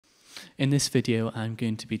In this video, I'm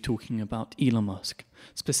going to be talking about Elon Musk,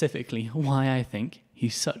 specifically why I think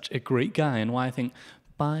he's such a great guy and why I think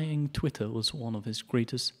buying Twitter was one of his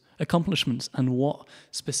greatest accomplishments and what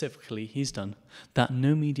specifically he's done that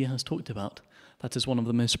no media has talked about. That is one of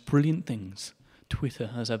the most brilliant things Twitter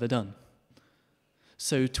has ever done.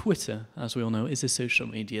 So Twitter, as we all know, is a social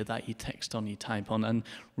media that you text on, you type on, and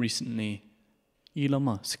recently Elon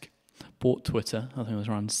Musk bought Twitter. I think it was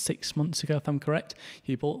around 6 months ago, if I'm correct.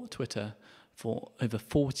 He bought Twitter for over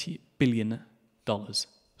 $40 billion. It's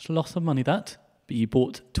a lot of money, that, but he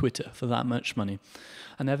bought Twitter for that much money.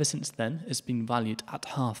 And ever since then, it's been valued at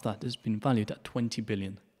half that. It's been valued at $20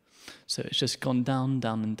 billion. So it's just gone down,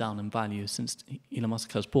 down, and down in value since Elon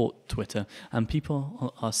Musk has bought Twitter. And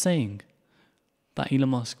people are saying that Elon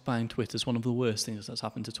Musk buying Twitter is one of the worst things that's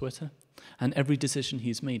happened to Twitter. And every decision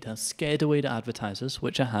he's made has scared away the advertisers,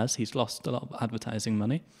 which it has. He's lost a lot of advertising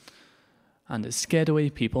money. And it's scared away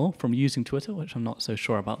people from using Twitter, which I'm not so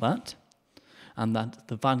sure about that. And that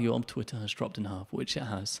the value of Twitter has dropped in half, which it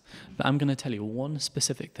has. But I'm going to tell you one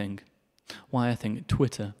specific thing why I think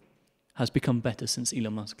Twitter has become better since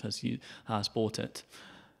Elon Musk has bought it.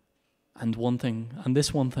 And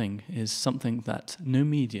this one thing is something that no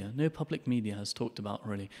media, no public media has talked about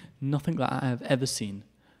really. Nothing that I have ever seen.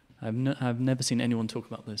 I've never seen anyone talk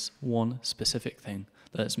about this one specific thing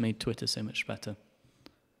that has made Twitter so much better.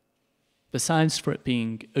 Besides for it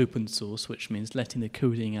being open source, which means letting the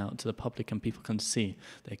coding out to the public and people can see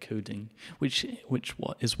their coding, which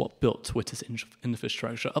is what built Twitter's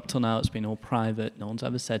infrastructure. Up till now, it's been all private. No one's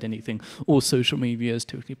ever said anything. All social media is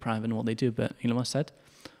totally private in what they do. But Elon Musk said,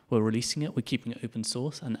 we're releasing it, we're keeping it open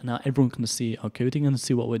source, and now everyone can see our coding and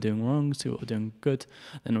see what we're doing wrong, see what we're doing good,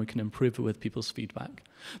 then we can improve it with people's feedback.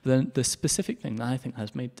 But then the specific thing that I think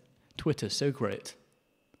has made Twitter so great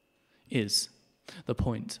is the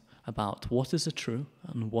point about what is a true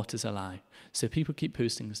and what is a lie. So people keep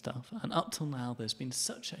posting stuff, and up till now there's been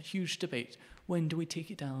such a huge debate. When do we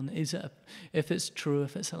take it down? Is it if it's true,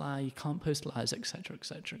 if it's a lie, you can't post lies, etc.,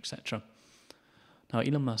 etc., etc. Now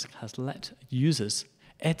Elon Musk has let users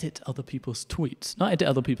edit other people's tweets. Not edit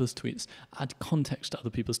other people's tweets, add context to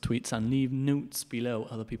other people's tweets and leave notes below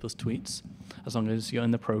other people's tweets. As long as you're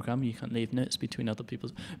in the program, you can leave notes below other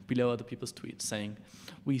people's tweets saying,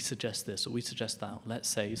 we suggest this or we suggest that. Let's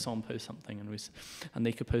say someone posts something and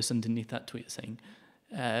they could post underneath that tweet saying,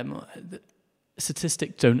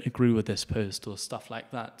 statistics don't agree with this post or stuff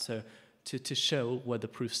like that. So to show where the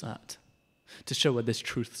proof's at, to show where this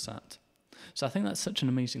truth's at. So I think that's such an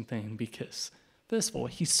amazing thing because first of all,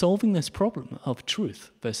 he's solving this problem of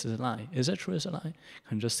truth versus a lie. Is it true or is it a lie? You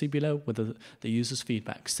can just see below with the user's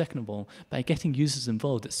feedback. Second of all, by getting users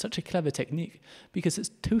involved, it's such a clever technique because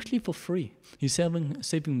it's totally for free. He's saving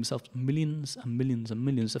himself millions and millions and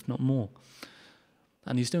millions, if not more.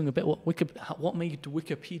 And he's doing a bit what made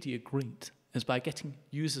Wikipedia great is by getting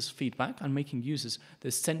users' feedback and making users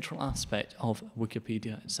the central aspect of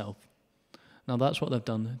Wikipedia itself. Now, that's what they've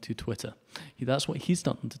done to Twitter. That's what he's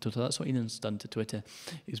done to Twitter. That's what Elon's done to Twitter.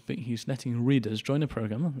 He's letting readers join a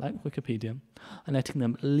program like Wikipedia and letting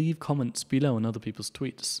them leave comments below on other people's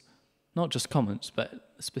tweets. Not just comments,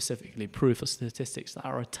 but specifically proof or statistics that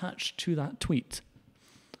are attached to that tweet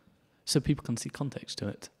so people can see context to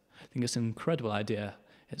it. I think it's an incredible idea.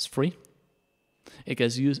 It's free. It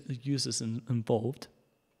gets users involved.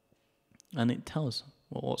 And it tells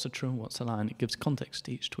what's a true and what's a lie, and it gives context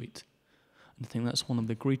to each tweet. I think that's one of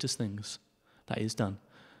the greatest things that he's done.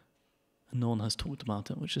 And no one has talked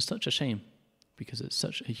about it, which is such a shame because it's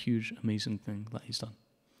such a huge, amazing thing that he's done.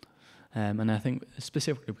 And I think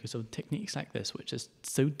specifically because of techniques like this, which is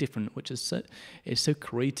so different, which is so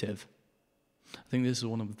creative. I think this is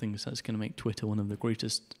one of the things that's going to make Twitter one of the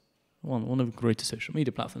greatest social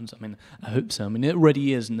media platforms. I mean, I hope so. I mean, it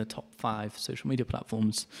already is in the top 5 social media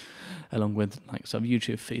platforms, along with like some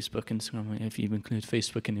YouTube, Facebook, Instagram, if you even include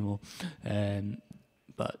Facebook anymore.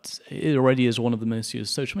 But it already is one of the most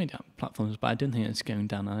used social media platforms, but I don't think it's going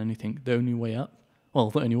down. I only think the only way up, well,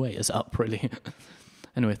 the only way is up, really.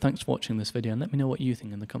 Anyway, thanks for watching this video, and let me know what you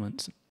think in the comments.